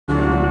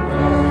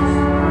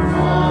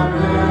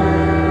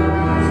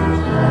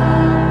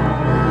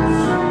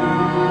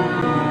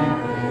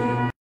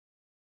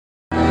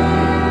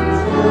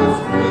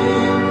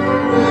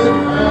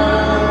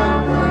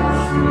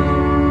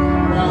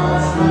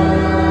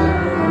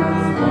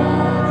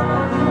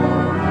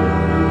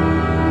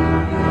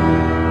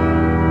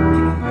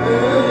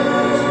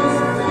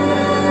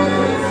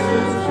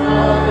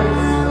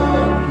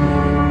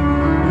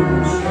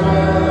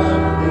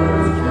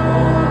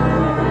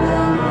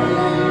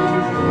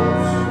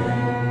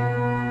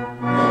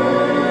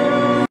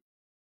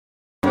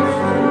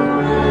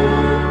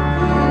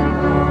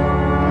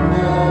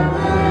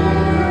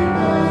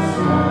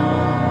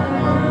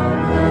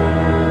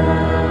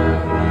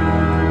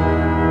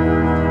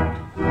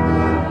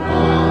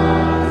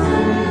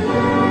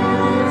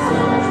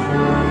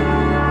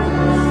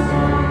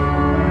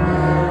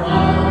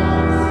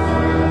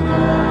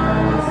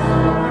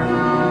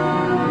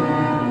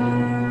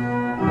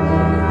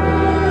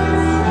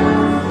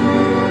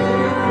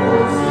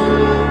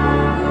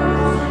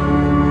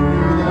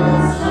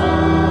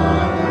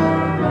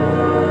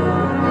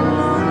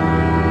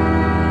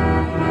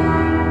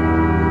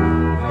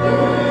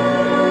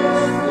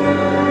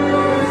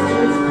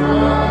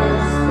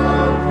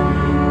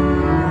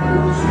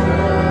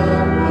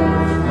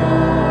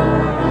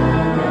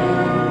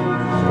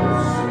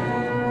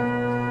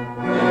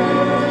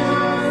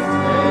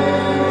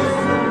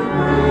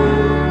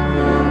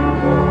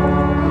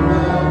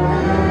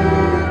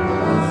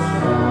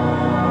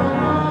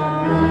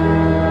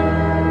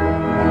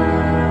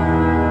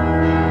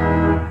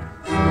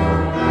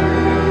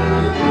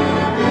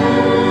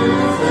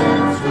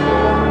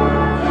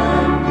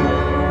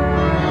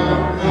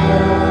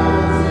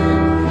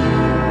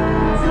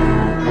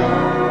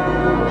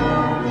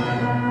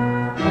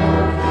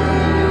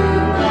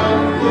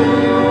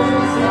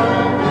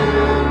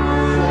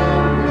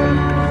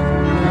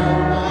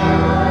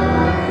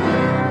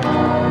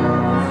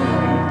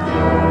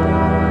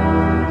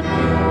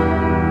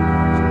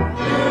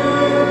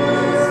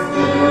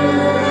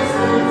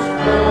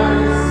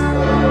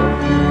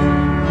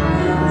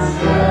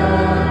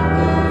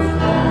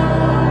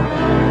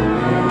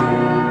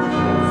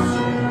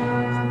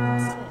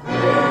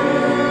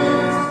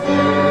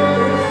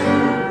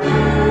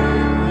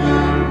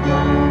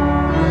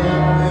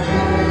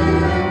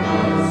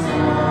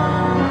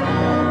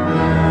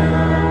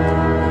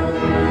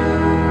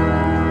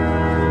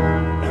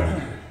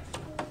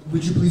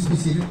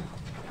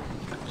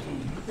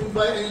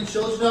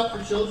Motion up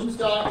for children's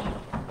time.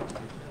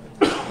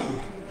 Are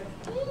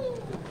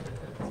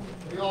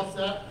you all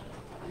set?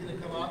 You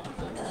gonna come up?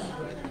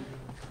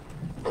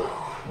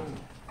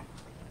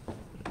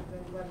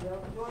 Everybody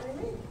else joining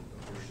me?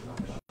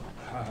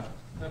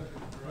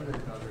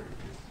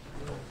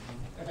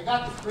 I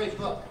got this great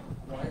book.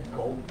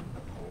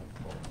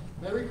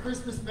 Merry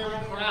Christmas,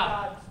 Merry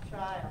Crowd. God's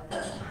child.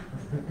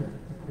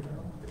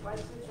 Why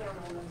sit down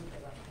on them?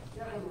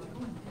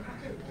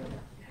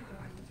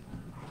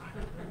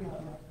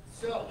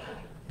 So,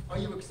 are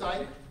you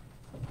excited?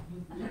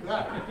 You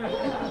bet.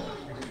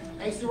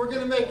 Hey, so we're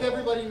going to make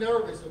everybody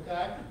nervous,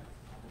 okay?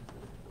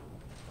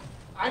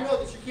 I know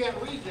that you can't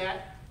read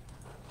that,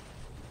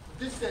 but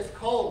this says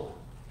cold.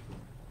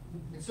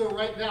 And so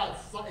right now,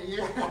 it's,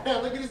 yeah,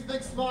 look at his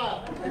big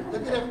smile.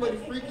 Look at everybody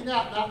freaking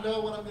out, not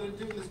knowing what I'm going to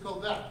do with this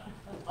cold bath.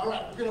 All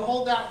right, we're going to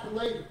hold that for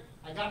later.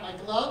 I got my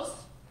gloves.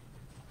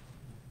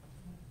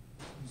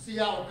 See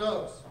how it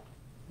goes.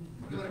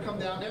 You want to come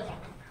down there?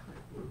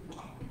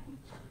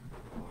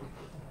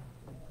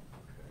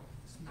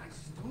 It's a nice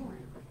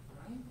story,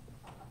 right?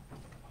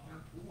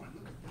 Boy,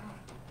 look at that.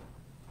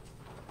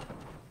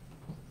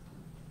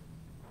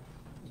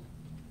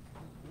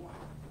 Boy.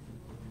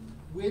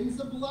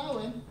 Winds are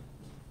blowing.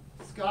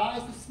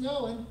 Skies are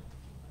snowing.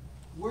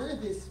 Where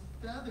this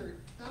feathered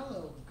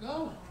fellow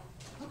going?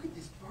 Look at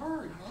this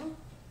bird, huh?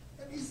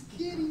 And this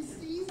kid, he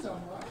sees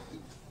them,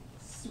 right?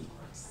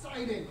 Super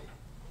exciting.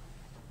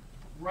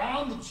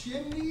 Round the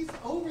chimneys,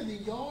 over the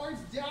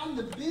yards, down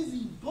the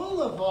busy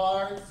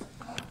boulevards.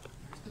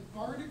 There's the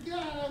bird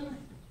again.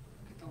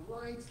 Look at the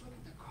lights, look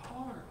at the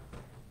car.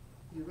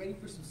 You ready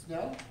for some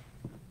snow?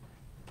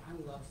 I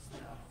love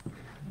snow.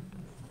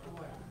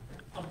 Boy.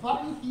 A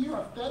button here,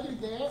 a feather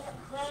there, a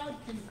crowd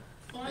can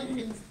find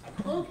things,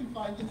 a crow can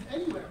find things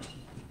anywhere.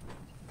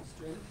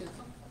 Straight of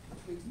thistle,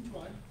 twigs and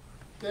twine,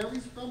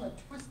 berries from a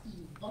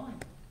twisty vine.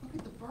 Look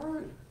at the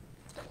bird.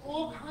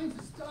 All kinds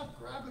of stuff,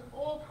 grabbing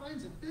all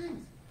kinds of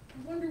things.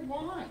 I wonder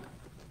why.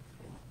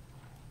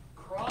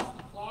 Across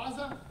the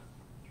plaza,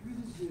 through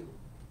the zoo,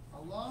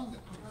 along the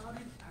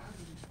crowded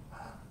avenue.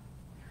 Ah,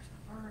 there's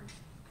the bird.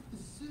 Look at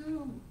the zoo.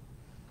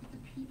 Look at the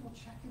people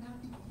checking out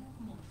the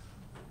animals.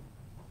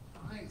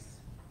 Nice.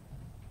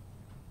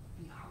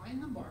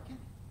 Behind the market,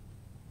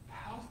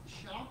 past the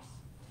shops,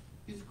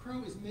 his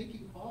crow is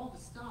making all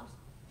the stops.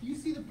 Do you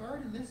see the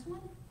bird in this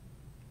one?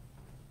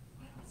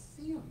 I don't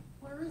see him.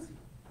 Where is he?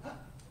 Ah,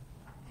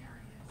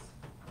 there he is.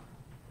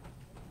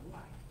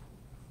 What?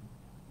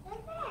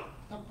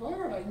 A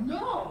bird, I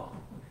know.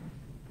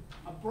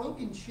 A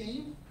broken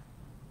chain,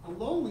 a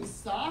lonely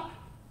sock.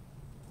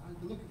 I've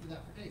been looking for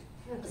that for days.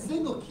 A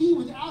single key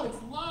without its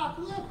lock.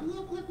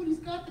 Look what he's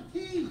got the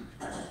key.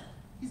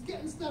 He's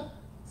getting stuff,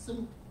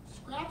 some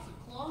scraps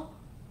of cloth,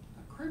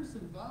 a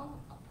crimson bow,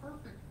 a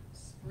perfect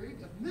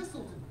sprig of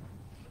mistletoe.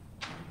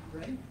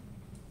 Ready?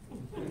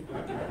 Here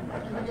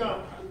we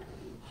go.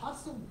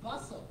 Hustle,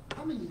 bustle,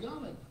 coming and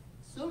going.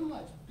 So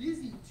much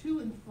busy to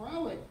and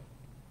froing.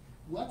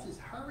 What's his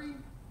hurry?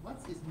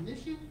 What's his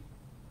mission?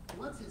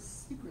 What's his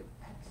secret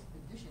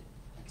expedition?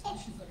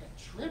 Expedition's like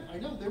a trip. I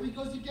know, there he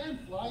goes again,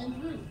 flying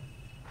through.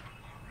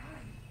 All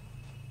right.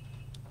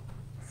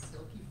 A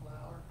silky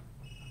flower,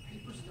 a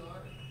paper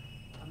star,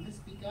 a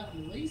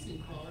misbegotten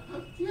racing car.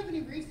 Do you have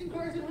any racing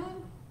cars at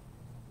home?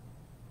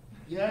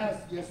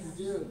 Yes, we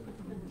do.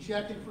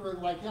 Checking for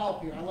like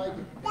help here. I like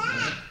it.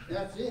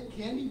 That's it.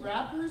 Candy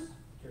wrappers,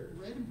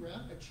 red and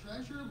brown, a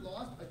treasure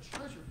lost, a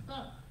treasure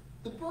found.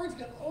 The bird's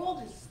got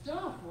all this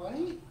stuff,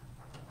 right?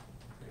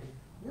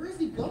 Where is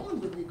he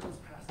going with me? He goes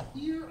past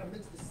here,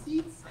 amidst the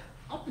seats,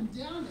 up and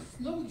down the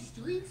snowy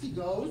streets he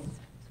goes.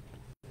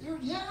 There,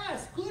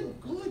 yes,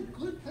 good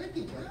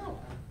picking out.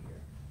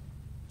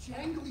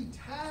 Jangly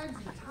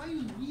tags and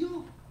tiny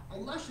wheel, a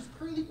luscious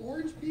curly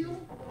orange peel,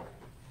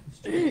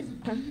 strings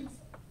of beads,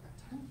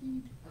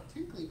 a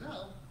tinkly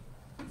bell.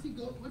 What's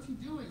he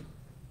doing?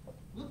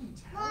 Will he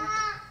tell?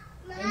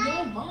 I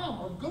know, Mom,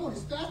 we're going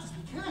as fast as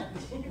we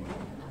can.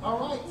 All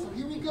right, so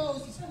here he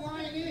goes. He's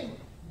flying in.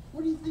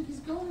 Where do you think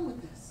he's going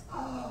with this?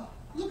 Oh,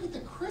 look at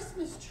the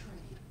Christmas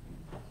tree.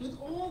 With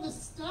all the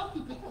stuff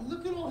he picked.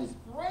 Look at all his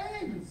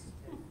friends.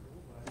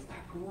 Is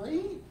that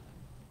great?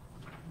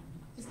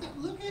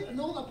 Look at, and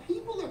all the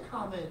people are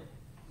coming.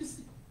 You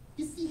see,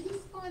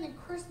 he's finding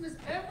Christmas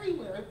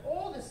everywhere and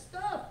all this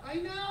stuff. I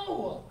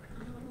know.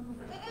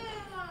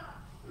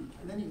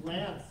 And then he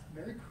lands.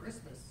 Merry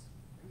Christmas.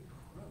 Merry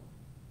Crow.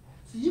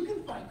 So you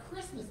can find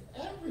Christmas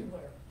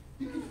everywhere.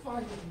 You can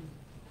find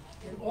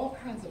it in all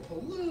kinds of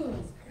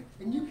balloons,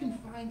 and you can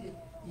find it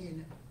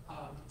in,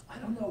 I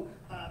don't know,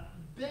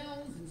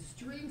 bells and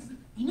strings.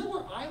 You know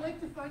where I like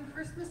to find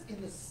Christmas? In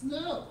the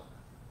snow.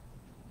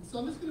 And so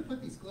I'm just going to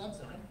put these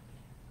gloves on,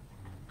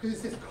 because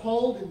it says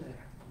cold in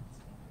there.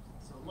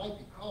 So it might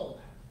be cold.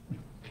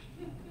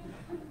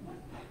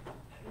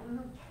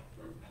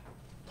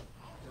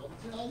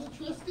 Don't tell the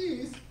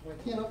trustees. Well,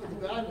 I can't open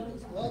the bag with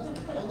those gloves.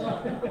 Hold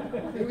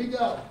on. Here we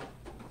go.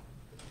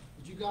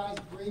 Did you guys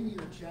bring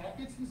your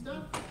jackets and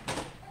stuff?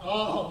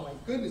 Oh my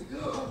goodness.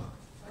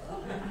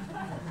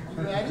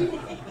 You ready?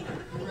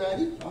 You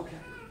ready? Okay.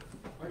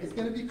 It's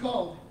gonna be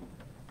cold,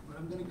 but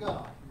I'm gonna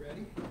go. You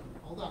ready?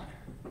 Hold on.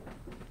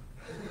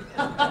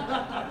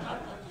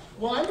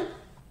 1,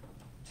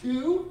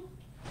 2,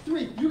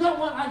 3. You got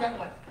one, I got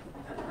one.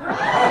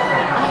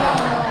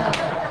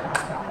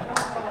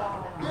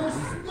 They're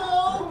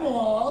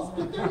snowballs,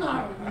 but they're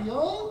not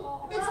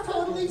real. It's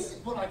totally,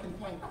 but I can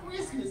find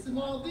Christmas in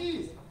all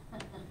these.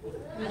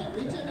 Can I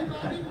reach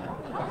anybody?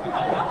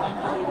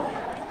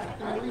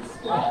 Can I reach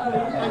still? All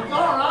right. Go,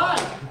 all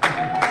right?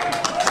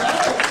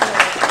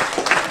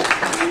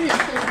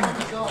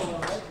 I'll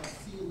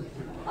see you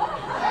later.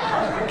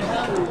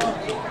 Have fun.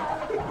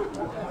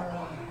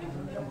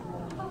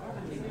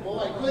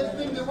 Boy, good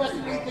thing there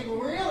wasn't anything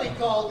really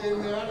cold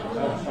in there.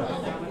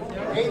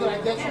 Hey, I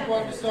guess you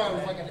wanted to start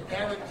with like an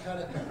Eric cut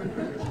it.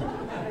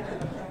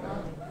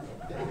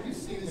 You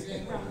see this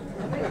thing?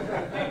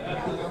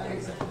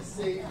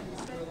 Safety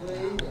for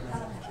ladies.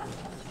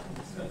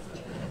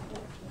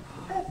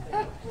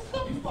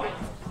 You find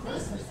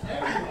Christmas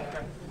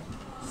everywhere.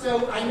 So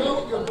I know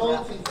what your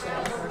bulletin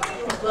says,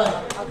 but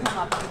I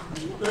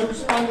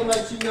just wanted to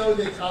let you know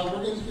that we're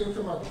going to hear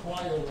from our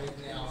choir right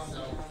now.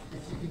 So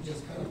if you can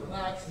just kind of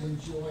relax and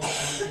enjoy our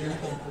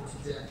anthem for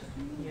today.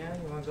 Yeah,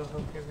 you want to go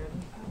hope you're ready?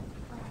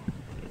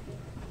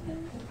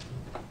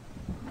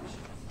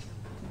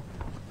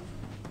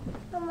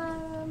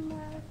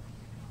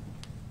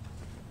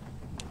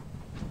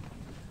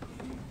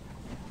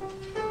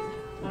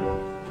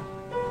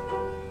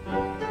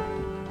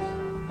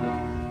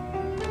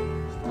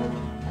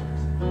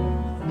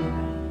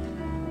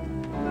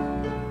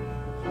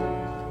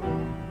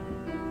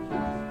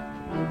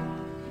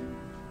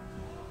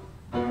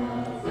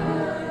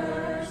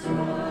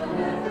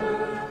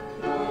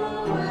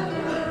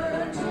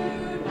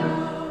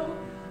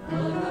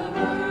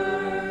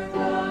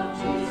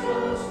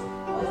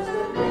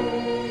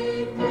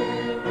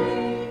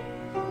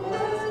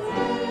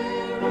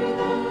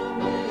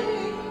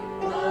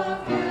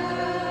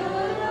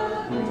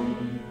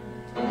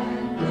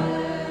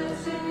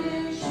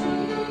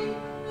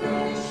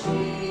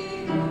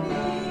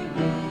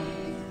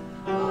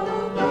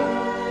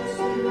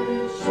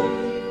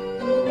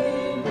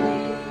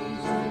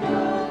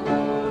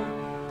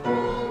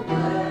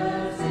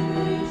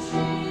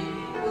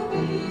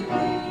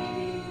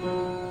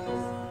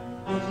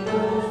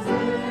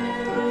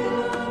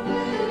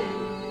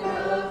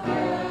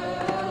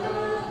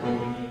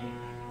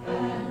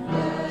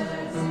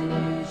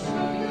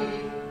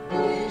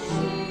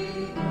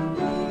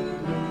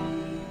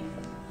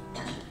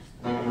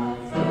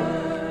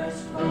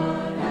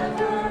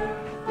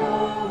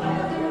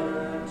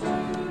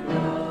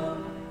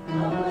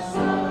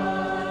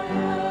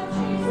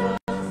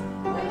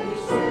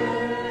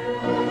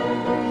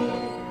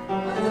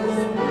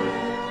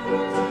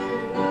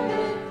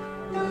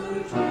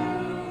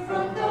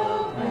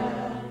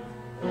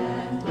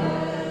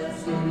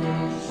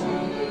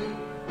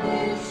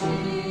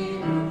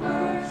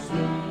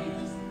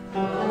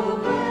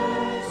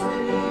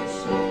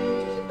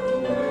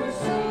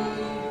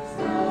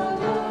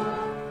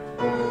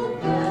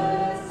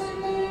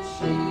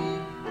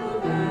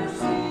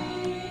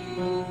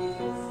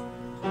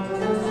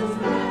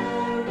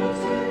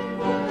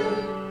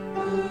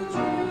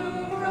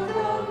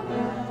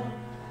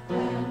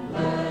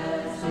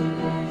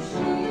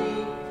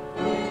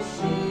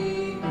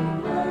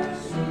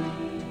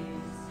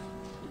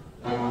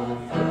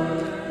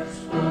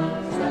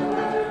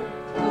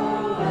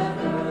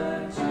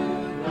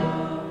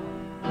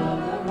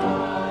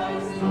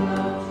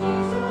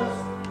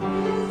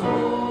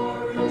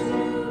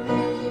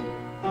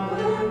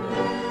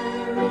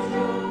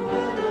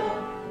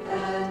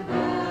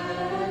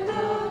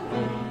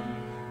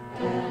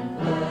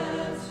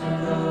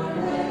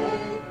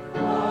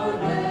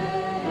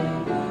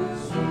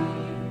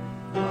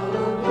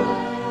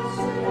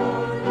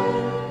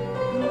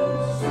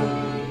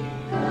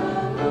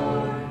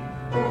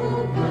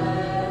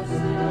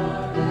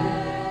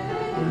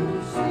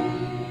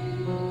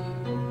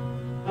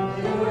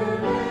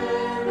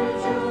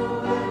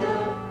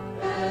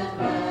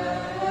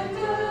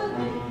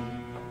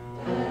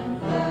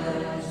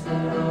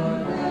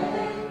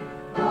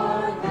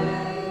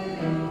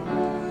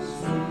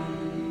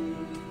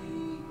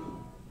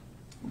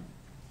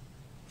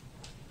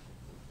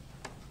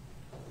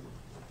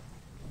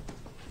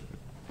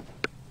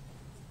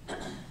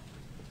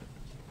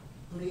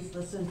 Please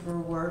listen for a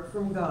word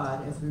from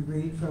God as we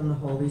read from the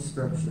Holy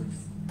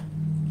Scriptures.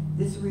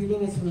 This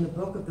reading is from the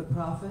book of the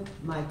prophet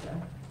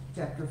Micah,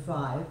 chapter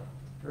 5,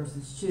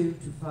 verses 2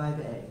 to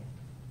 5a.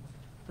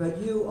 But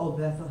you, O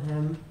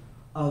Bethlehem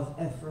of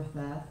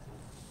Ephrathah,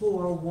 who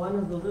are one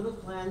of the little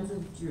clans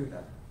of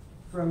Judah,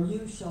 from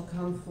you shall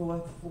come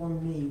forth for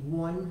me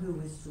one who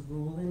is to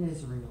rule in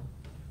Israel,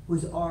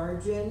 whose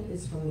origin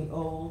is from the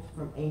old,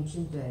 from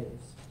ancient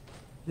days.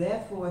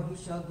 Therefore he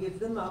shall give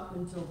them up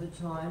until the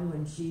time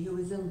when she who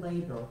is in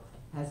labor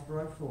has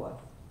brought forth.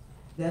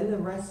 Then the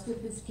rest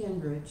of his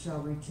kindred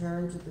shall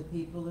return to the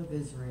people of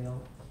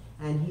Israel,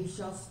 And he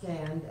shall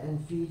stand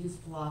and feed his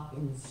flock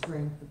in the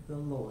strength of the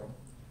Lord,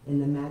 in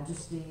the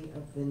majesty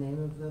of the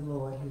name of the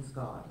Lord his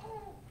God.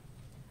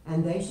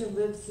 And they shall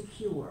live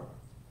secure,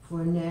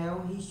 for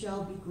now he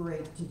shall be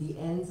great to the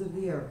ends of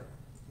the earth,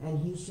 and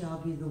he shall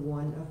be the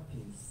one of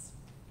peace.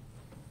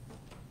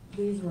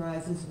 Please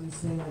rise as we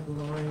sing the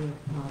glory of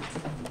God.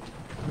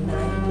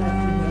 United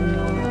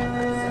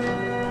Methodist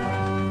Hymnal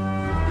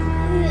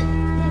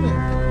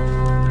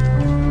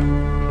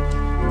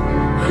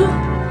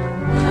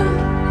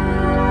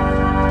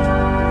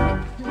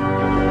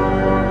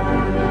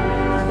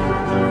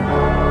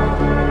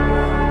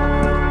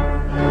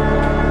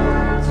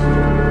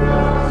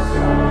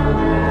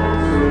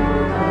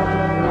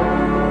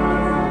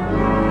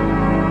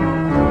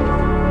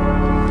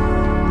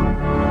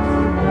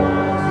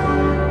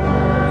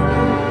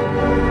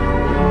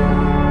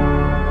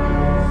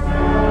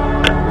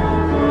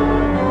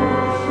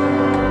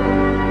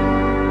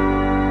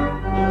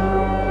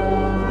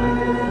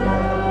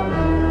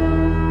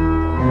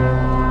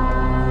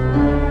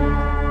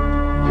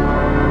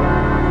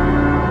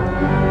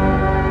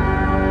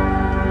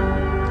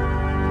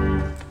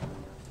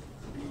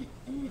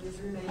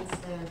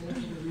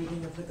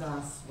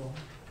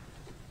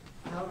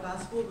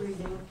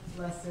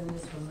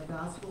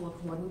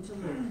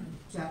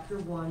chapter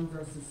 1,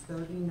 verses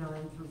 39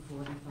 through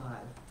 45.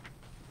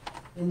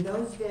 In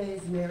those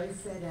days, Mary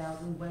set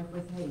out and went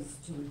with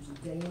haste to a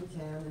Judean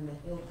town in the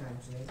hill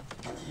country,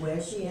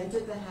 where she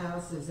entered the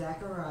house of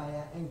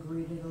Zechariah and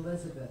greeted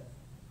Elizabeth.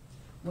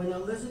 When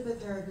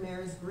Elizabeth heard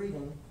Mary's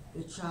greeting,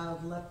 the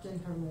child leapt in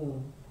her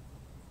womb.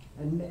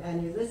 And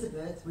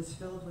Elizabeth was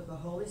filled with the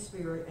Holy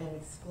Spirit and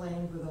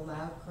exclaimed with a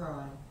loud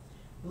cry,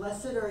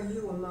 "Blessed are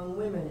you among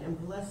women,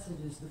 and blessed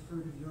is the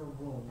fruit of your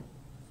womb.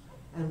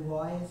 And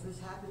why has this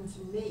happened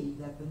to me,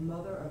 that the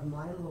mother of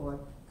my Lord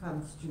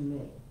comes to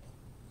me?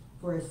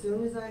 For as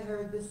soon as I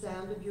heard the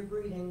sound of your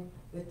greeting,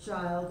 the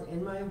child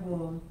in my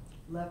womb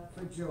leapt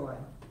for joy.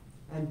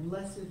 And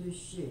blessed is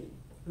she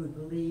who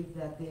believed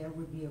that there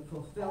would be a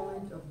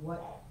fulfillment of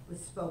what was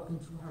spoken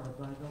to her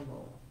by the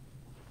Lord."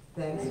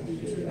 Thanks be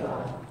to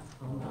God.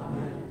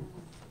 Amen.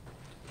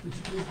 Would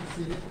you please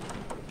be seated?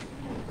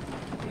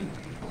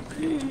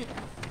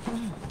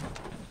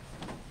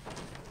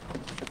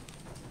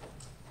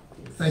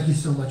 Thank you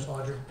so much,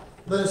 Audrey.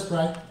 Let us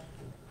pray.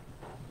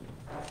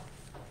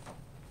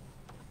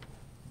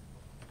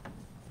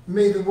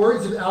 May the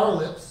words of our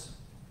lips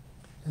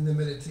and the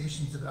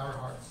meditations of our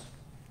hearts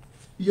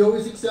be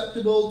always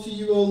acceptable to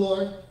you, O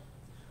Lord,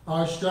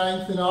 our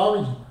strength and our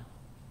Redeemer.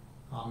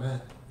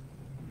 Amen.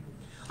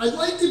 I'd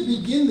like to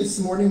begin this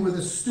morning with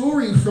a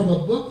story from a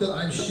book that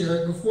I've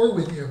shared before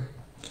with you.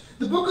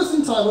 The book is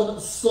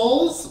entitled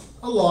Souls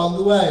Along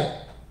the Way.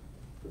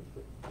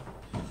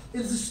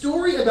 It's a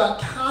story about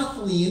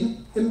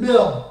Kathleen and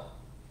Bill.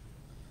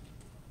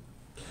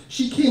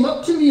 She came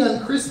up to me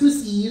on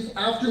Christmas Eve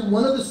after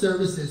one of the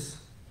services.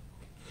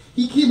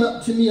 He came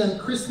up to me on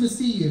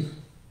Christmas Eve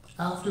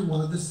after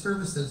one of the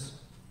services.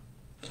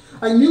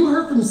 I knew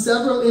her from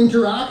several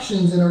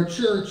interactions in our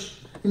church,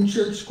 in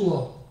church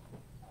school.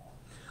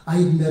 I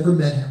had never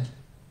met him.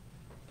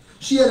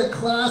 She had a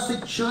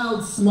classic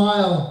child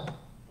smile.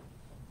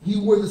 He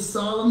wore the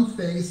solemn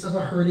face of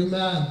a hurting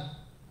man.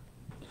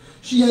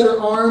 She had her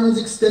arms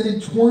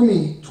extended toward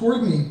me,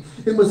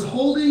 and was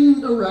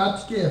holding a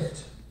wrapped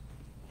gift.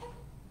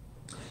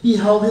 He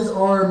held his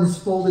arms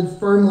folded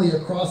firmly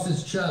across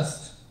his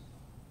chest.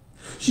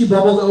 She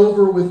bubbled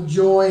over with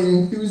joy and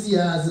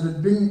enthusiasm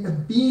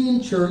of being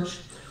in church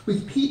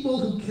with people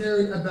who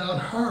cared about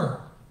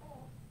her.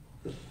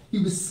 He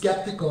was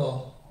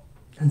skeptical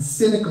and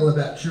cynical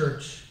about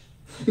church,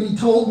 and he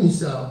told me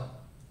so.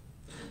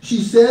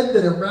 She said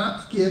that a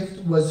wrapped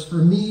gift was for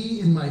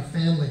me and my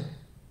family.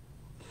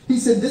 He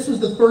said this was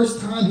the first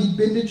time he'd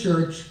been to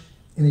church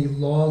in a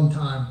long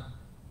time.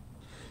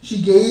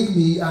 She gave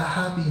me a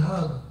happy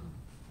hug.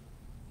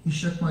 He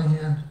shook my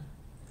hand.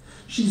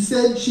 She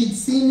said she'd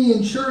see me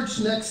in church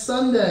next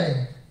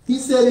Sunday. He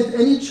said if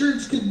any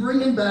church could bring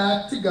him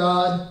back to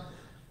God,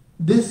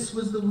 this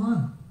was the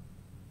one.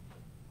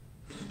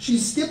 She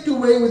skipped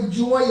away with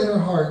joy in her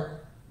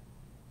heart.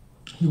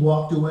 He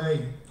walked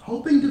away,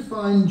 hoping to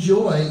find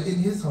joy in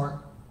his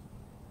heart.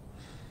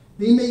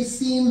 They may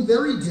seem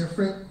very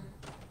different,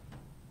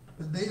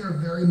 but they are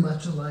very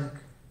much alike.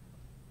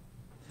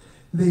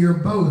 They are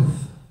both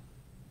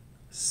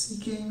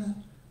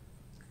seeking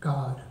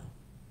God.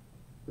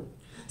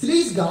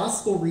 Today's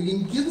gospel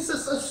reading gives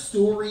us a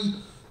story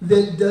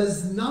that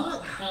does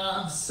not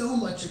have so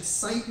much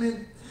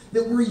excitement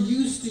that we're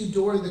used to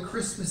during the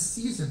Christmas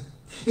season.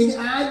 In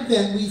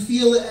Advent, we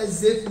feel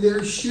as if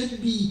there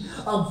should be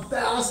a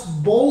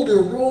vast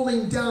boulder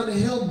rolling down a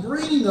hill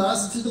bringing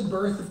us to the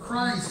birth of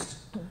Christ.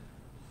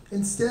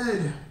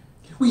 Instead,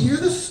 we hear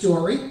the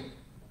story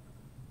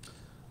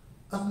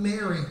of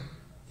Mary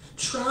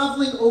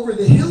traveling over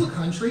the hill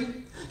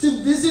country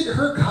to visit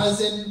her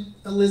cousin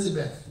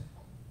Elizabeth.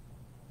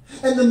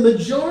 And the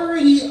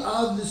majority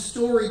of the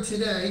story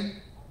today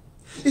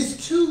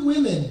is two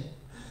women,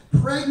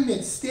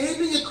 pregnant,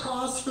 standing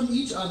across from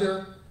each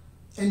other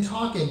and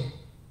talking.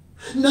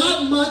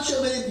 Not much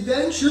of an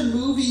adventure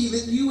movie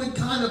that you would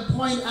kind of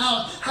point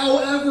out.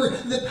 However,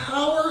 the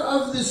power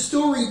of the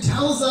story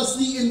tells us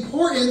the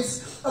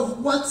importance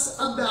of what's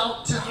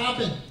about to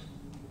happen.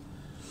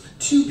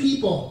 Two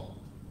people,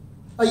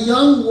 a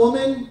young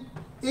woman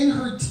in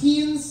her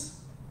teens,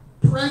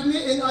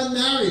 pregnant and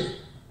unmarried,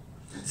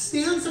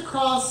 stands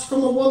across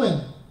from a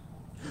woman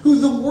who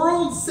the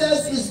world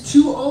says is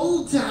too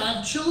old to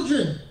have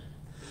children.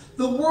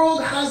 The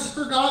world has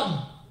forgotten.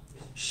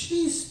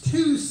 She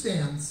too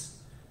stands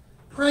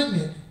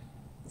pregnant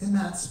in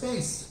that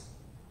space.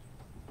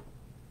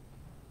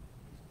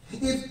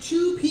 If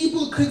two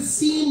people could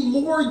seem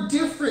more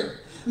different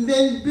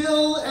than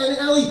Bill and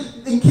Ellie,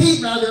 and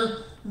Kate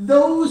rather,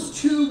 those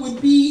two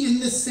would be in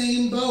the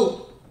same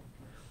boat.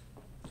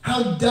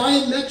 How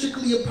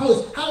diametrically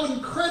opposed, how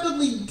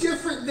incredibly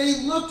different they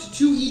looked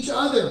to each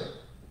other.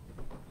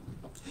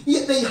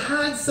 Yet they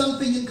had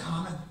something in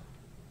common.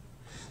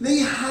 They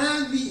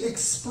had the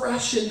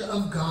expression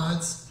of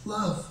God's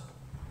love.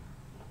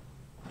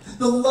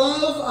 The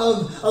love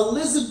of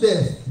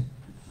Elizabeth,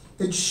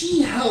 that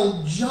she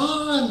held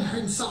John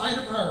inside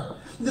of her,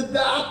 the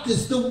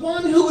Baptist, the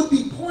one who would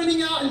be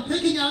pointing out and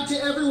picking out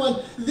to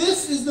everyone,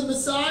 this is the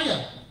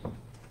Messiah.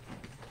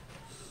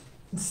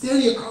 And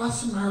standing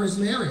across from her is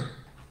Mary,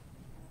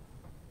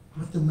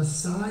 with the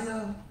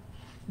Messiah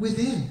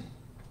within.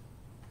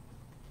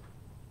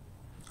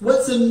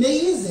 What's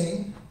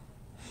amazing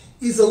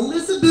is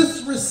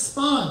Elizabeth's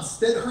response,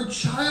 that her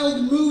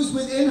child moves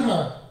within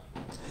her.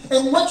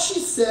 And what she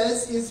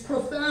says is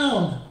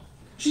profound.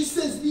 She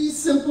says these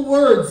simple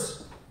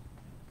words.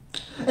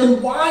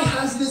 And why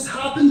has this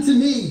happened to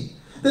me,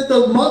 that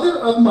the mother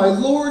of my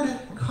Lord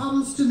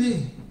comes to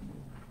me?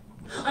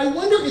 I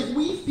wonder if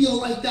we feel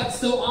like that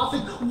so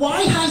often.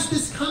 Why has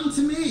this come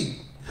to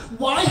me?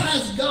 Why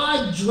has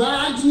God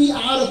dragged me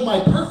out of my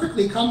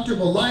perfectly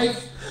comfortable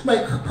life, my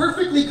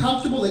perfectly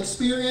comfortable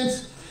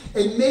experience,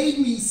 and made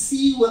me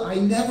see what I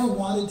never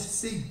wanted to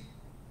see?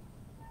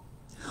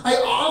 I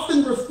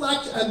often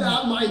reflect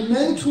about my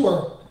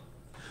mentor,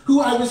 who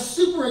I was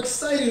super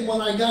excited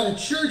when I got a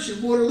church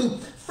at Waterloo,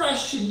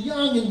 fresh and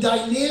young and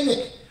dynamic.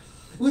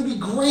 It would be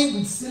great.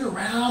 We'd sit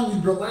around,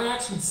 we'd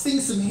relax, we'd sing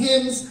some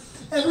hymns.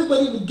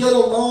 Everybody would get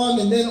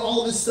along, and then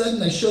all of a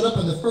sudden I showed up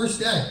on the first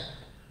day.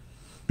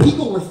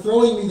 People were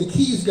throwing me the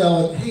keys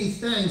going, hey,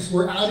 thanks,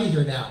 we're out of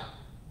here now.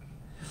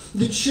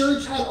 The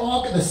church had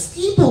all, the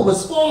steeple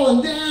was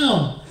falling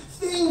down.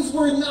 Things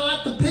were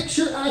not the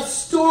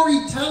picture-esque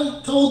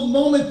story-told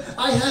moment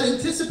I had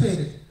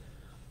anticipated.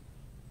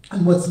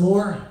 And what's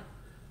more,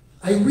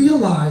 I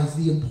realized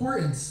the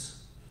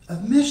importance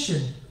of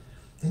mission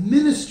and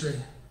ministry.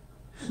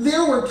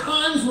 There were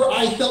times where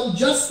I felt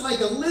just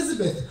like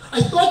Elizabeth.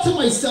 I thought to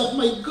myself,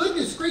 my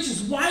goodness gracious,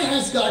 why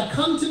has God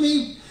come to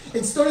me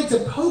and started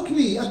to poke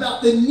me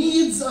about the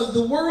needs of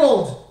the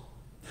world?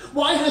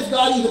 Why has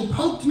God even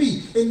poked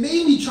me and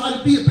made me try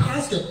to be a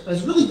pastor? I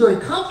was really very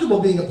comfortable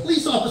being a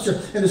police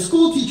officer and a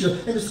school teacher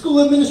and a school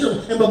administrator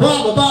and blah,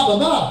 blah, blah, blah, blah,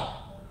 blah.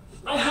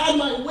 I had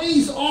my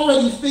ways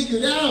already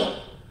figured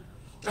out.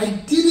 I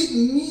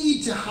didn't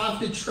need to have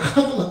to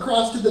travel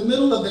across to the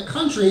middle of the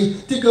country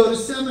to go to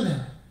seminary.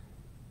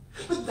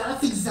 But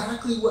that's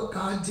exactly what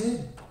God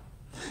did.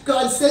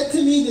 God said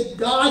to me that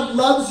God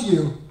loves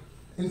you,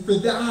 and for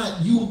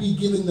that you will be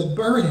given the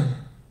burden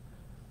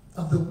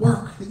of the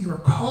work that you are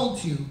called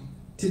to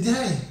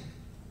today.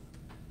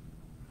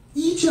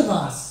 Each of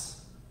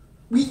us,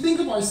 we think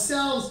of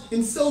ourselves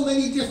in so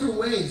many different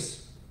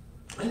ways.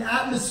 An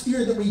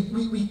atmosphere that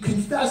we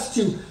confess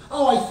to.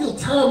 Oh, I feel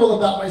terrible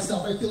about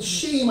myself. I feel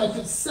shame. I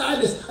feel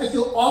sadness. I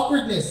feel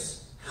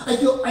awkwardness. I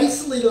feel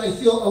isolated. I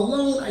feel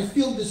alone. I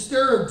feel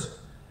disturbed.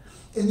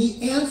 And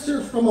the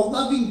answer from a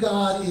loving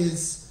God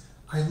is,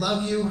 I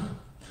love you.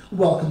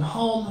 Welcome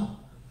home.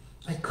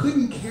 I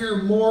couldn't care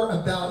more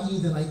about you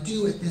than I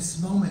do at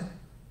this moment.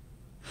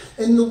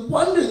 And the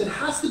wonder that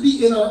has to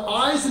be in our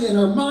eyes and in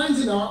our minds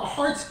and our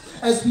hearts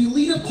as we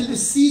lead up to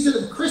this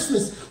season of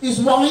Christmas is,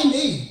 why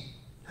me?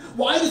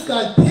 Why does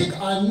God pick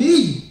on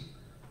me?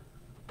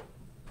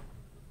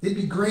 It'd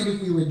be great if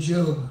we were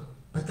Job,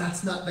 but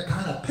that's not the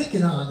kind of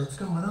picking on that's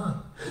going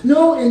on.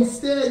 No,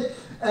 instead,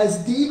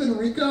 as Dave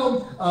Enrico,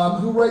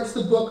 who writes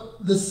the book,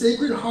 The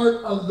Sacred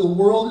Heart of the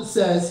World,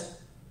 says,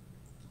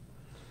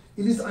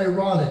 it is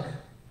ironic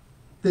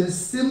that a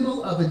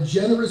symbol of a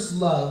generous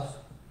love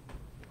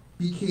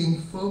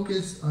became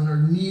focused on our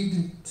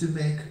need to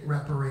make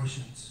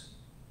reparations.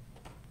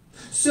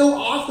 So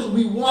often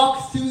we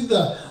walk through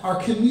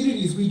our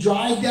communities, we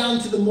drive down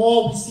to the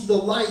mall, we see the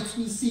lights,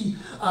 we see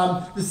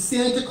the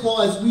Santa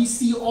Claus, we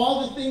see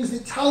all the things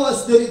that tell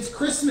us that it's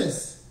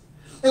Christmas.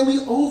 And we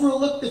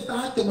overlook the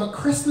fact that what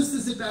Christmas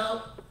is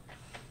about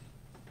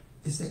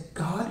is that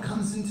God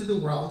comes into the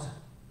world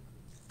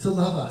to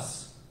love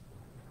us.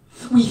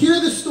 We hear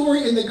the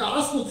story in the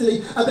gospel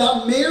today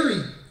about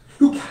Mary,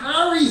 who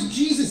carries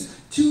Jesus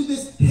to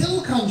this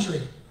hill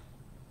country.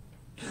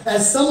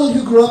 As someone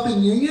who grew up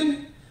in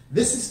Union,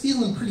 this is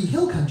feeling pretty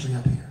hill country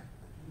up here.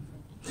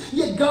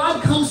 Yet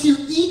God comes here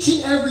each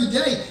and every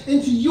day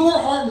into your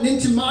heart and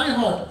into my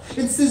heart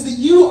and says that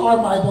you are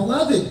my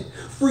beloved.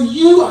 For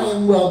you I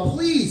am well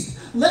pleased.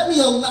 Let me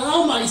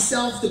allow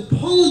myself to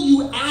pull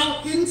you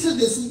out into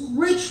this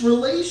rich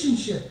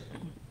relationship.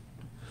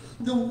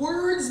 The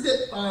words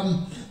that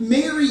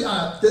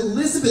that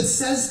Elizabeth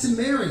says to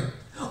Mary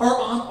are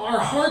on our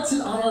hearts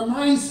and on our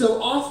minds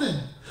so often.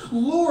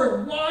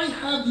 Lord, why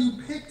have you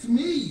picked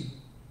me?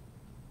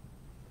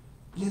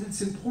 Yet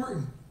it's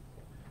important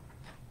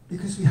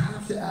because we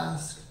have to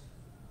ask,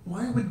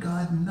 why would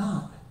God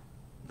not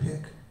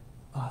pick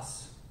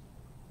us?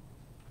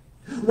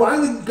 Why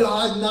would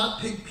God not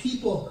pick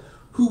people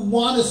who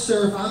want to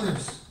serve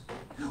others?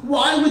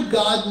 Why would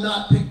God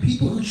not pick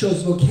people who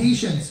chose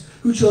vocations,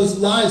 who chose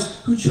lives,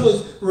 who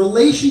chose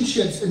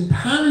relationships and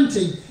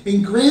parenting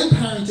and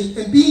grandparenting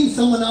and being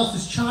someone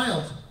else's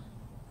child?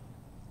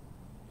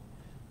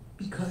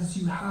 Because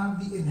you have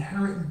the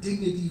inherent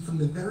dignity from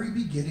the very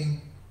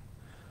beginning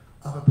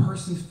of a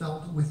person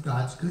filled with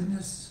God's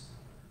goodness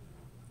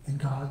and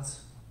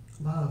God's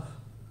love.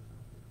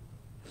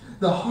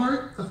 The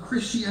heart of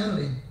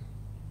Christianity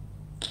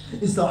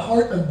is the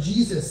heart of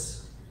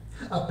Jesus,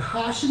 a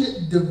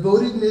passionate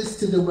devotedness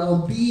to the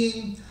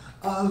well-being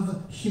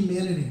of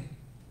humanity.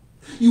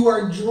 You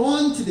are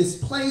drawn to this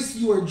place,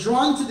 you are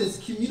drawn to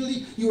this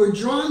community, you are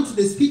drawn to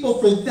this people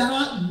for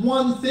that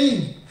one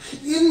thing.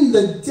 In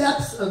the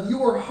depths of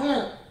your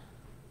heart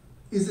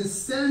is a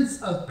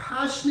sense of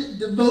passionate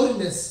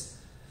devotedness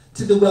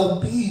to the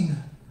well-being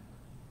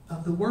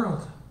of the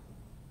world.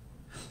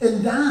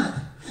 And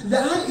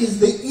that is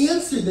the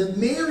answer that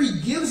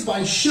Mary gives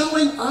by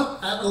showing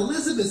up at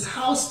Elizabeth's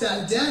house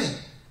that day.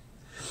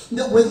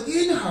 That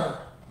within her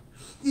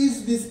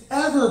is this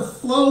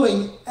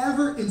ever-flowing,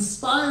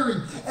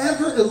 ever-inspiring,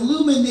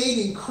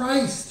 ever-illuminating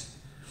Christ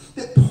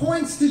that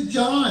points to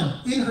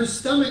John in her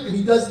stomach, and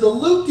he does the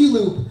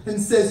loop-de-loop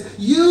and says,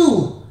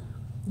 you're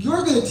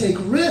going to take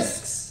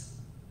risks.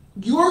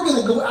 You're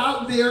going to go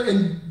out there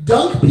and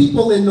dunk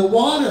people in the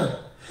water.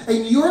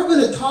 And you're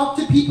going to talk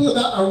to people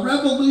about a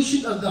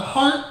revolution of the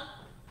heart,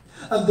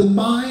 of the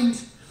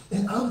mind,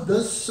 and of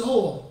the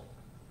soul.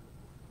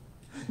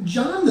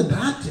 John the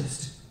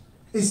Baptist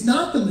is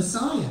not the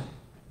Messiah.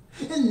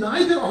 And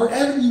neither are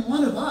every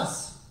one of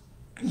us.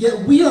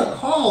 Yet we are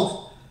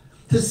called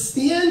to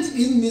stand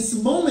in this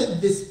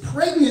moment, this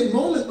pregnant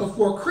moment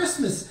before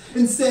Christmas,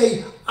 and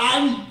say,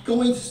 I'm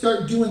going to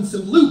start doing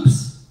some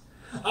loops.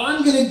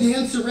 I'm going to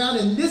dance around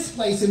in this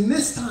place and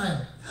this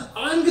time.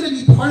 I'm going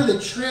to be part of the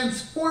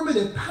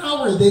transformative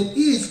power that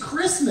is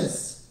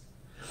Christmas.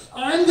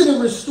 I'm going to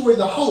restore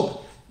the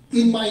hope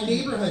in my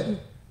neighborhood,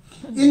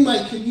 in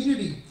my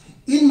community,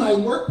 in my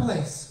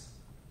workplace.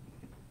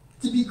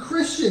 To be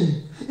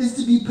Christian is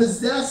to be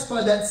possessed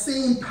by that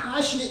same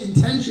passionate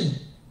intention.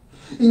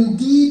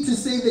 Indeed, to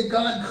say that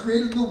God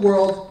created the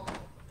world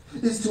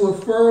is to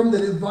affirm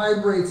that it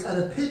vibrates at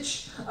a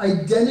pitch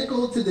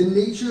identical to the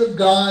nature of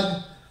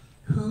God,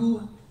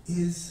 who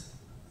is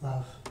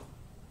love.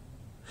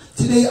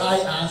 Today, I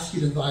ask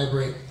you to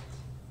vibrate.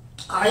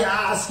 I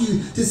ask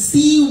you to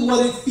see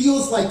what it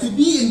feels like to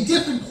be in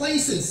different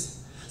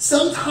places.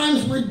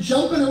 Sometimes we're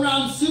jumping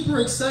around super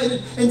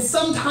excited, and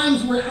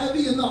sometimes we're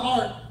heavy in the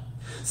heart.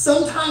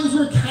 Sometimes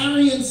we're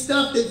carrying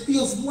stuff that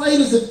feels light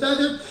as a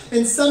feather,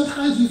 and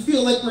sometimes we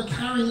feel like we're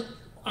carrying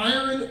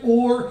iron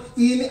ore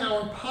in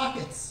our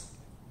pockets.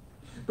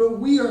 But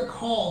we are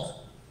called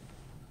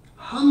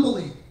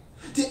humbly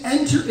to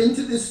enter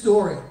into this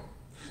story,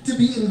 to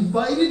be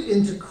invited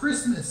into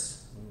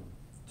Christmas,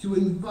 to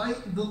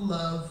invite the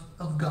love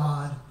of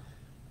God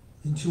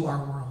into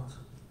our world.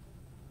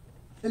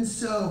 And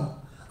so,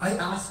 I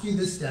ask you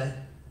this day,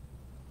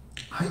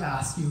 I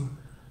ask you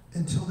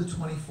until the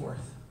 24th,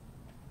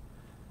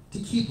 to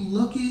keep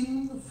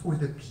looking for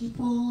the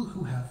people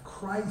who have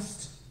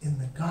Christ in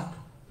the gut,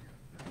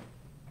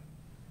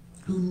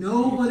 who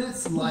know what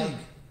it's like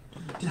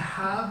to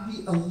have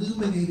the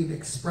illuminated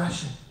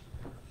expression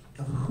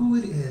of who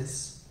it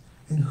is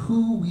and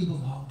who we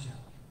belong to.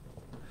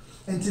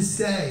 And to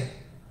say,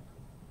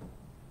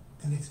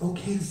 and it's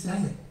okay to say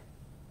it,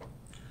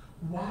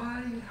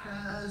 why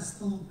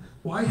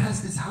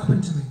has this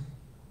happened to me?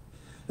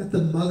 That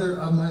the mother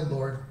of my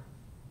Lord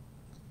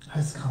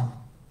has come.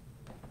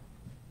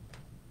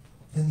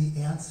 And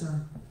the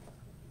answer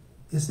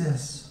is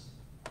this: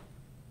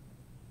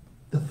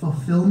 the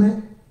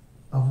fulfillment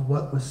of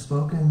what was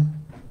spoken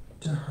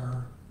to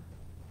her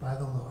by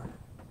the Lord.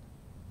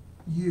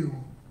 You,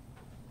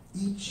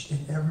 each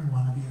and every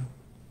one of you,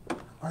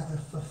 are the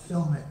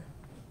fulfillment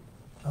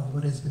of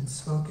what has been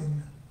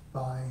spoken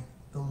by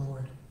the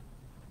Lord.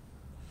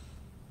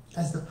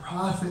 As the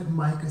prophet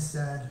Micah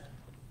said,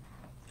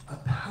 a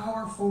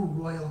powerful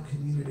royal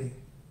community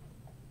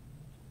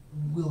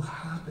will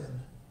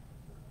happen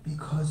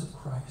because of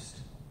Christ.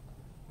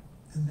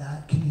 And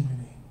that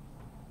community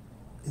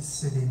is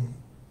sitting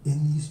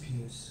in these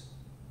pews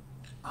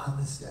on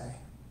this day.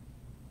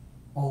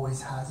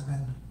 Always has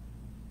been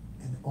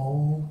and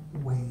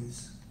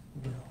always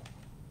will.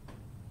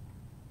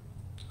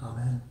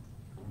 Amen.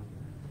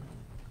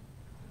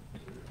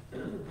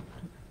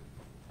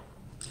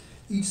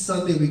 Each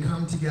Sunday we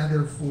come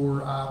together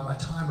for a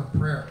time of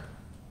prayer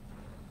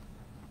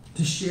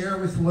to share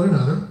with one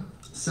another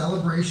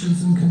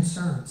celebrations and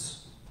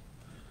concerns.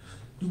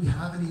 Do we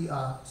have any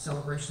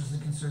celebrations and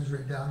concerns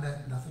written down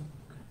there? Nothing?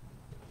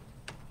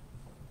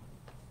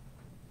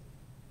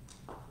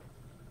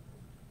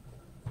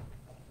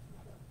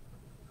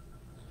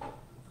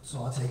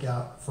 So I'll take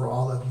out for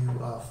all of you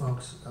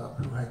folks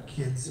who had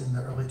kids in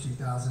the early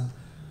 2000s,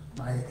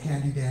 my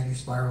handy dandy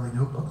spirally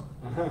notebook.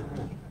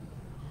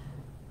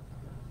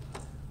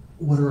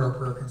 What are our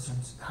prayer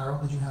concerns?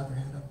 Harold, did you have your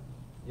hand up?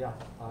 Yeah,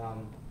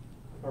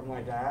 for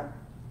my dad.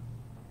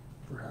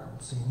 For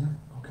Harold Sr.?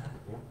 Okay.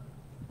 Yeah.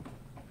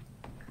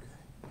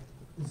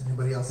 Does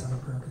anybody else have a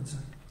prayer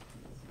concern?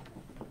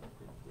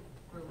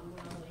 For Lou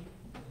and Arlene,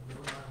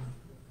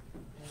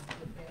 and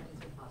for families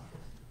in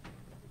hospice.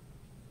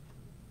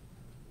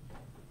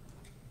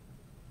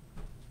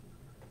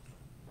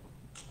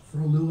 For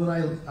Lou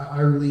and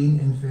Irene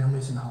and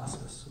families in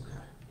hospice. Okay.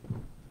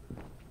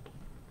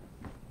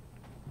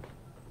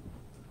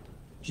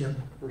 Jim?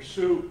 For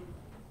Sue.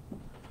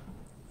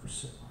 For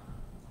Sue.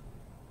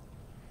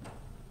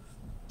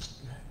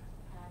 Okay.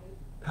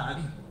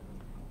 Patty?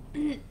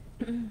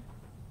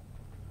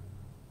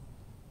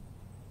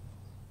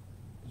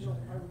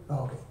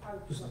 Oh, okay.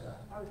 Just like that.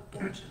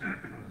 Gotcha.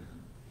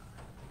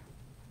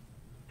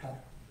 Patty.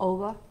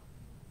 Olga.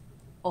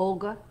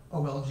 OLGA,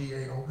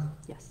 Olga?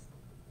 Yes.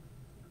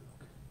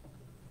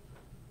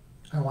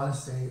 I want to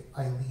say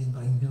Eileen,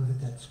 but I know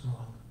that that's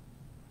wrong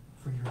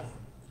for your name.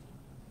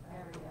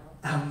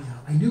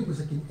 Ariel. I knew it was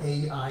like an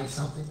A-I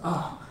something.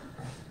 Ah.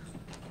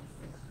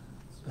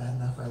 It's bad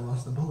enough I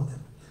lost the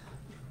bulletin.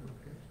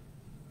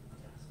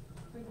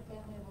 For the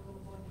family of a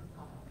little boy named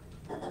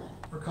Kyle.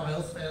 For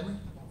Kyle's family?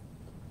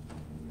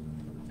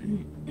 Thank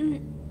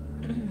you.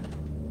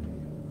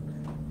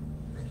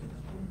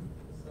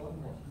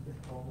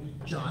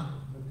 John?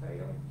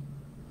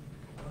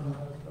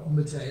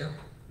 Mateo?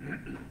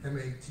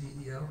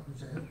 M-A-T-E-O?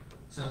 Mateo?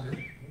 Sound good?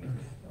 Okay.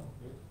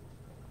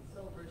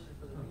 Celebration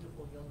for the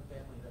beautiful young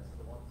family that's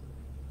the one to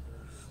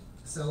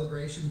the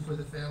Celebration for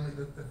the family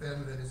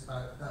that is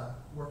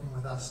working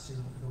with us to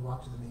the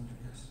walk to the manger,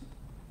 yes.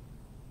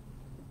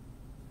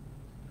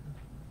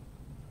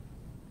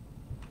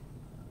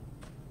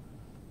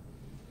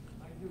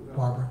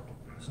 Barbara,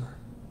 sorry.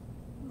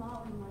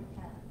 Molly,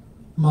 my cat.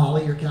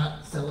 Molly, your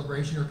cat,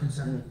 celebration or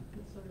concern?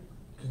 Concern.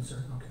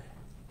 Concern, okay.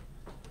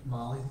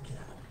 Molly the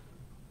cat.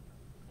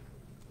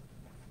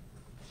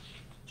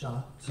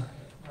 John, sorry.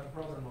 My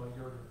brother-in-law,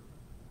 Jurgen.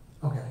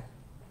 Okay.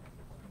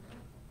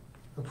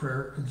 A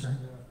prayer concern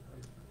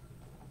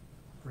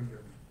for you.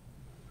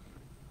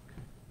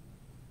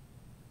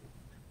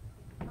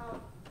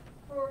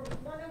 For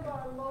one of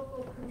our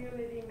local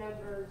community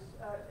members,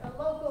 a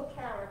local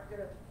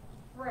character,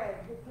 Fred,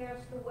 who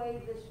passed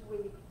away this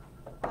week.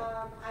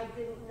 I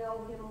didn't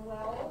know him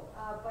well,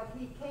 but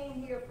he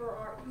came here for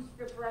our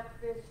Easter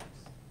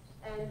breakfasts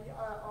and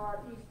our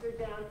Easter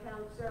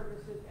downtown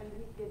services, and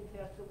he did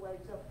pass away.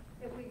 So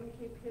if we can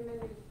keep him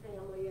and his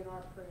family in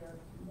our prayers.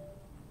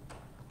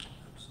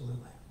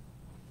 Absolutely.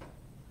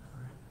 All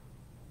right.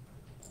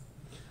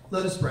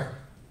 Let us pray.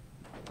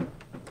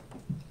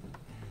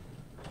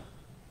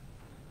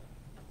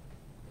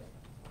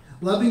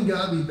 Loving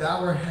God, we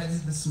bow our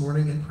heads this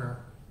morning in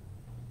prayer.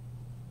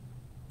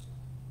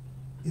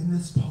 In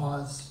this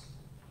pause,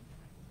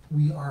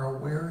 we are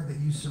aware that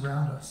you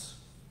surround us.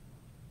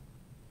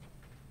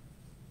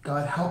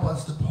 God, help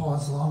us to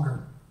pause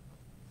longer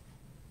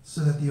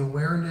so that the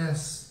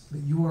awareness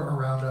that you are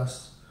around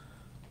us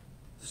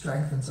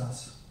strengthens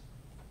us,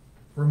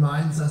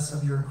 reminds us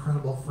of your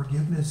incredible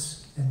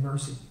forgiveness and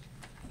mercy,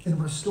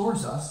 and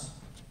restores us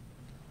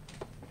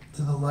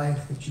to the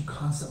life that you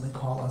constantly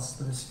call us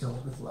that is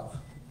filled with love.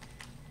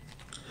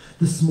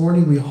 This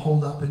morning we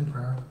hold up in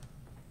prayer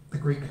the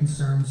great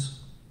concerns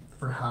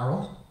for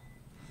Harold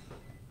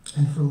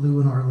and for Lou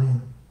and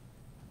Arlene.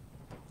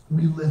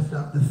 We lift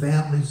up the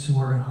families who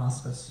are in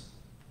hospice.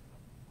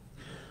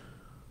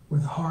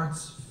 With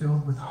hearts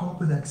filled with hope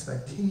and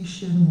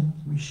expectation,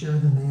 we share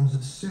the names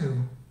of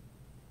Sue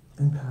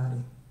and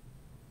Patty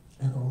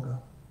and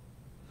Olga.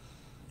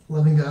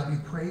 Loving God, we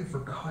pray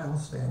for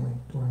Kyle's family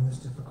during this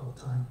difficult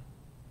time.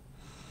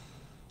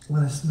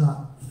 Let us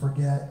not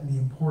forget the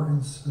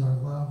importance of our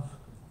love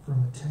for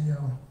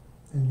Mateo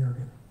and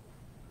Jurgen.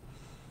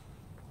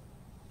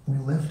 We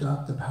lift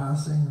up the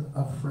passing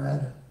of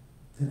Fred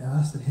and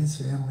ask that his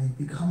family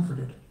be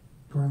comforted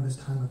during this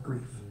time of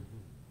grief.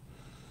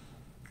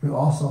 We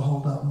also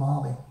hold up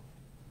Molly,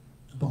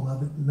 a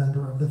beloved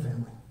member of the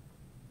family.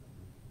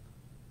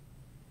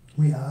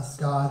 We ask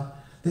God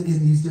that in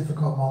these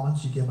difficult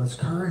moments you give us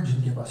courage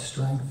and give us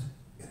strength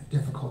in a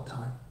difficult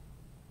time.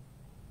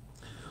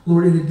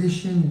 Lord, in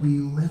addition, we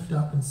lift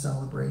up in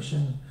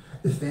celebration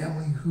the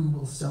family who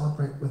will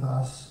celebrate with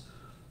us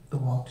the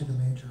walk to the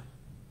manger.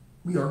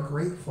 We are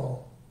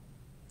grateful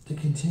to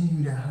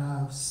continue to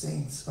have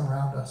saints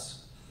around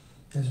us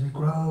as we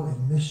grow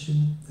in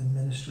mission and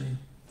ministry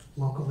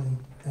locally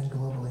and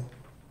globally.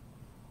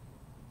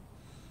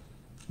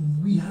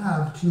 We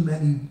have too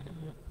many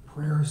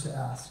prayers to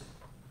ask,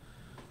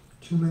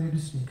 too many to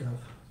speak of.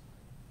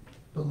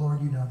 But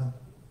Lord, you know them,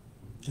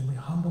 and we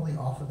humbly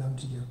offer them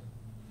to you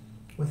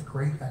with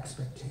great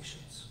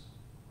expectations.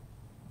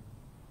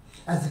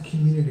 As a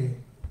community,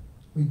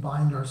 we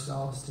bind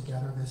ourselves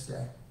together this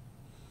day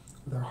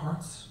with our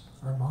hearts,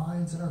 our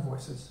minds, and our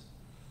voices,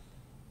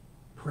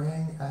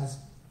 praying as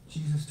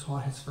Jesus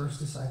taught his first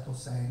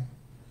disciples, saying,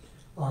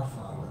 Our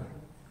Father,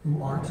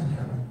 who art in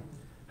heaven,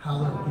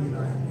 hallowed be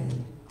thy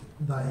name.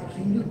 Thy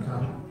kingdom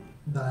come,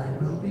 thy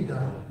will be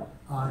done,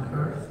 on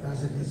earth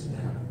as it is in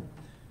heaven.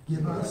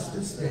 Give us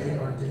this day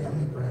our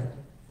daily bread,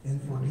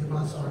 and forgive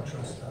us our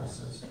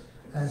trespasses,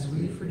 as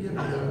we forgive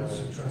those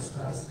who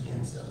trespass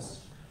against us.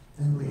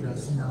 And lead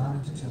us not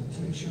into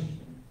temptation,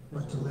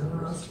 but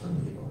deliver us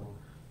from evil.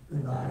 For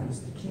thine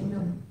is the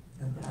kingdom,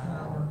 and the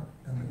power,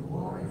 and the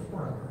glory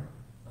forever.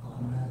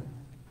 Amen.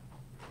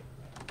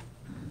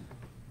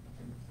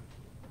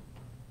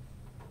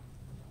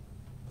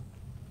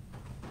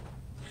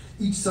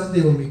 Each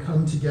Sunday when we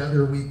come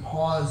together, we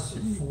pause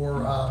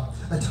for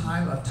a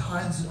time of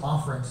tithes and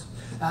offerings.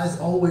 As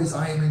always,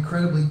 I am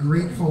incredibly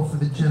grateful for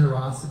the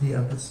generosity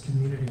of this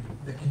community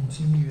that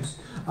continues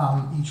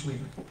each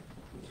week.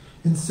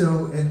 And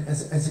so, and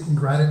as in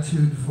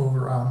gratitude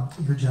for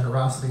your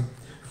generosity,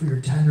 for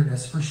your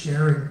tenderness, for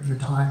sharing your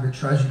time, your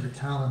treasure, your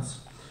talents,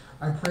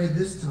 I pray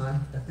this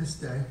time, at this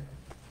day,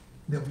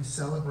 that we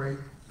celebrate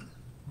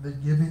the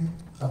giving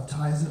of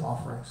tithes and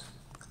offerings,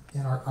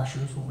 and our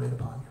ushers will wait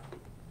upon you.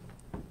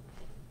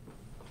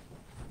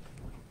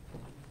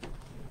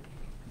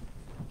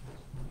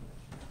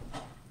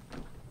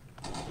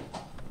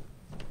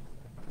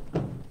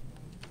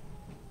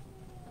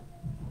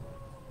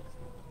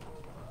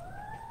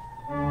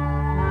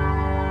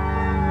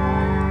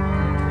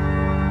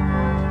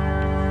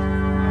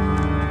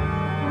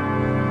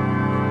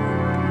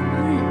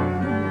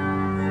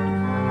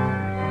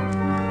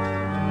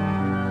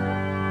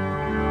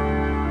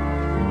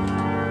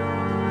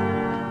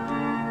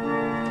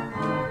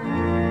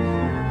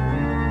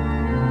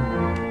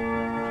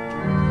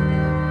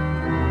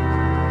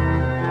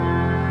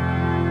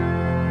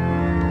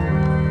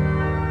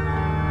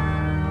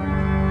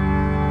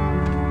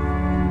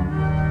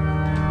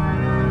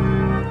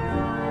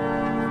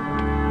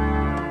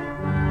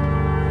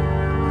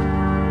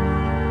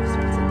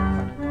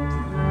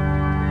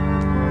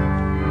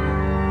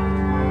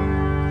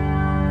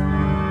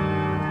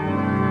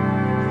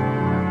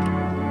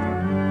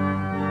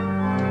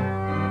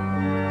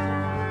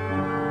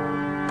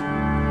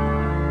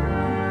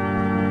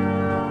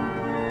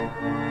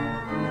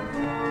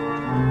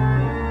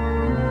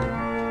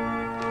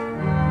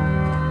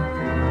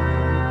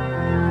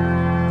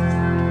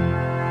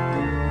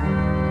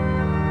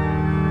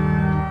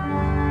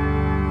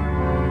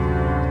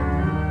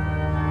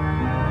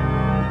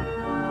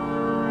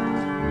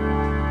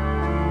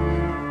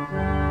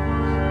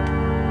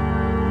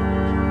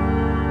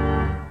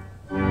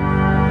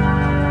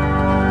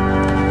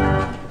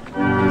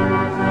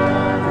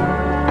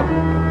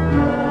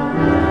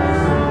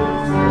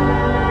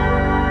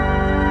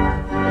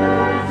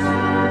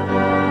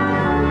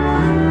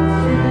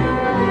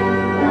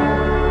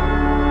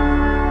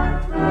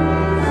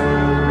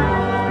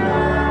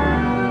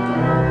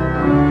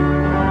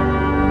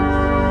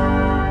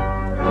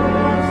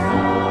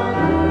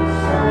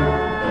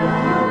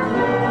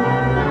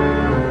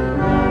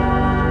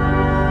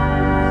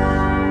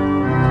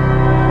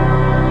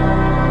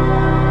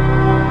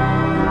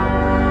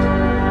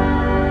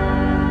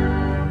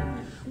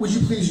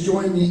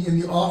 Join me in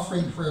the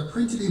offering prayer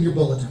printed in your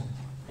bulletin.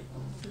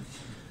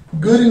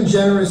 Good and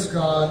generous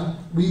God,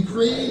 we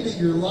pray that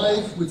your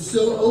life would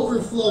so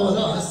overflow on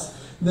us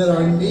that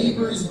our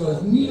neighbors,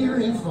 both near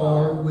and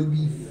far, would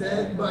be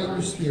fed by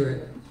your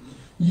Spirit.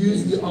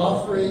 Use the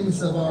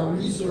offerings of our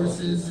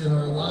resources in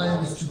our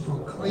lives to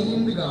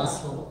proclaim the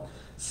gospel,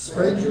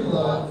 spread your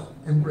love,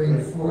 and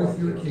bring forth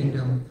your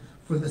kingdom.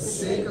 For the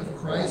sake of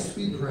Christ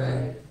we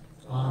pray.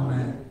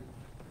 Amen.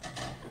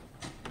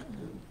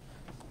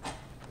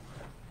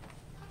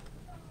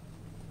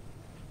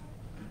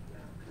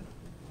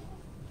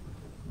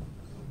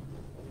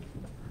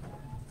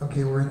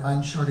 Okay, we're in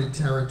uncharted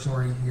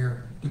territory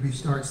here. Did we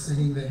start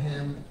singing the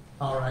hymn?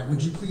 All right,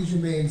 would you please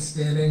remain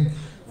standing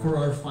for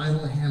our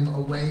final hymn,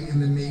 Away in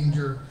the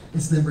Manger?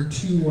 It's number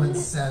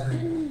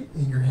 217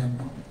 in your hymn.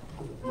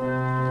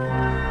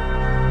 Thank you.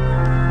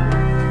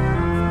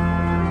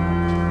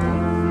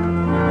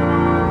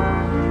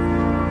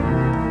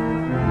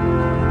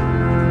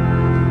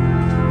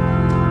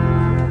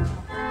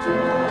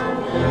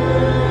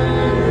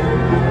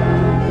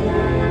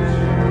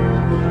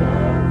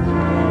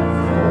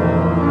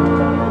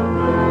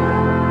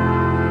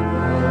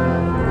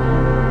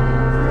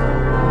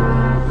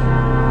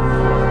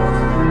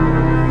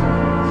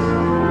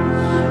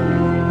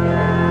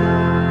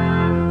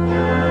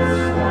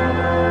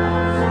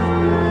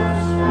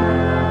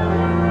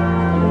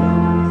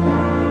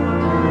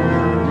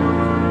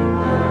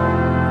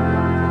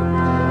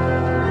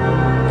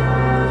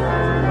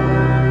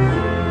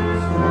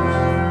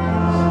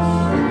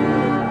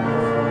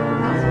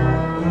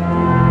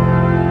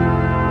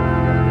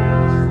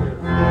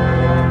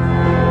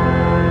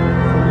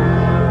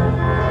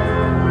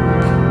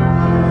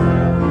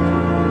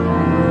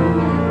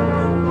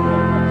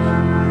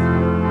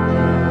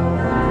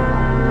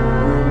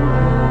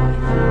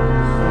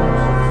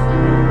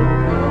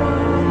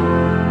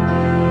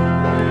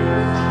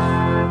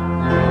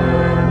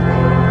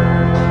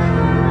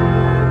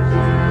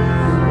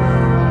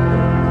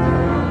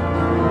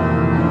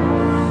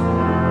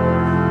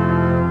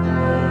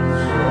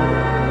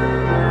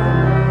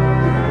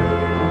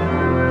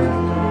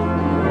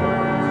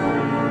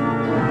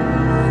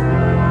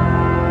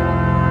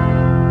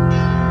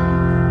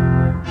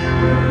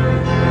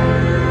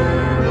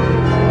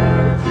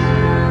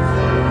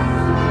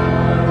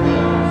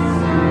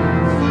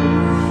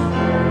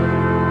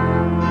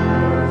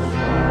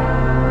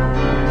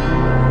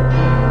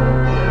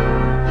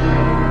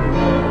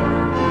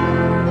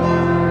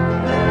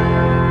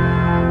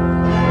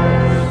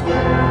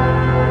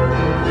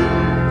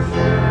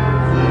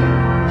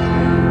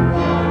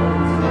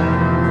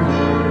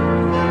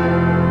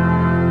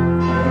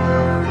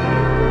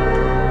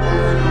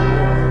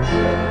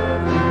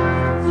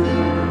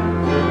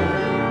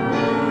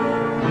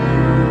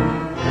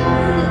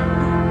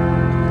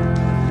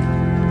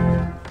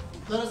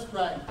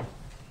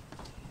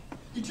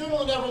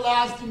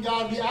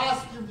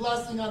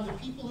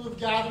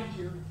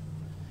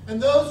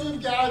 and those who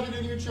have gathered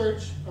in your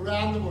church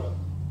around the world.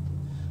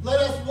 Let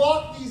us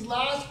walk these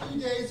last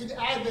few days of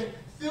Advent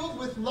filled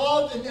with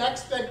love and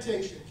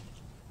expectation,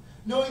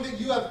 knowing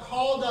that you have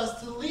called us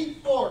to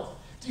leap forth,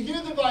 to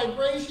hear the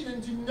vibration,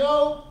 and to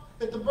know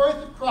that the birth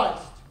of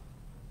Christ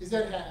is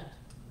at hand.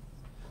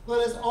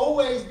 Let us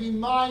always be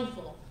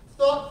mindful,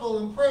 thoughtful,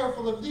 and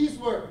prayerful of these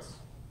words.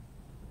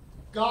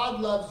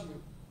 God loves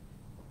you.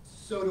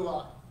 So do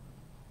I.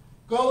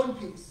 Go in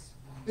peace.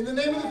 In the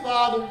name of the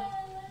Father,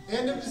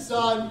 and of the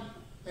Son,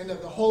 and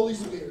of the Holy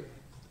Spirit.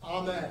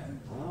 Amen.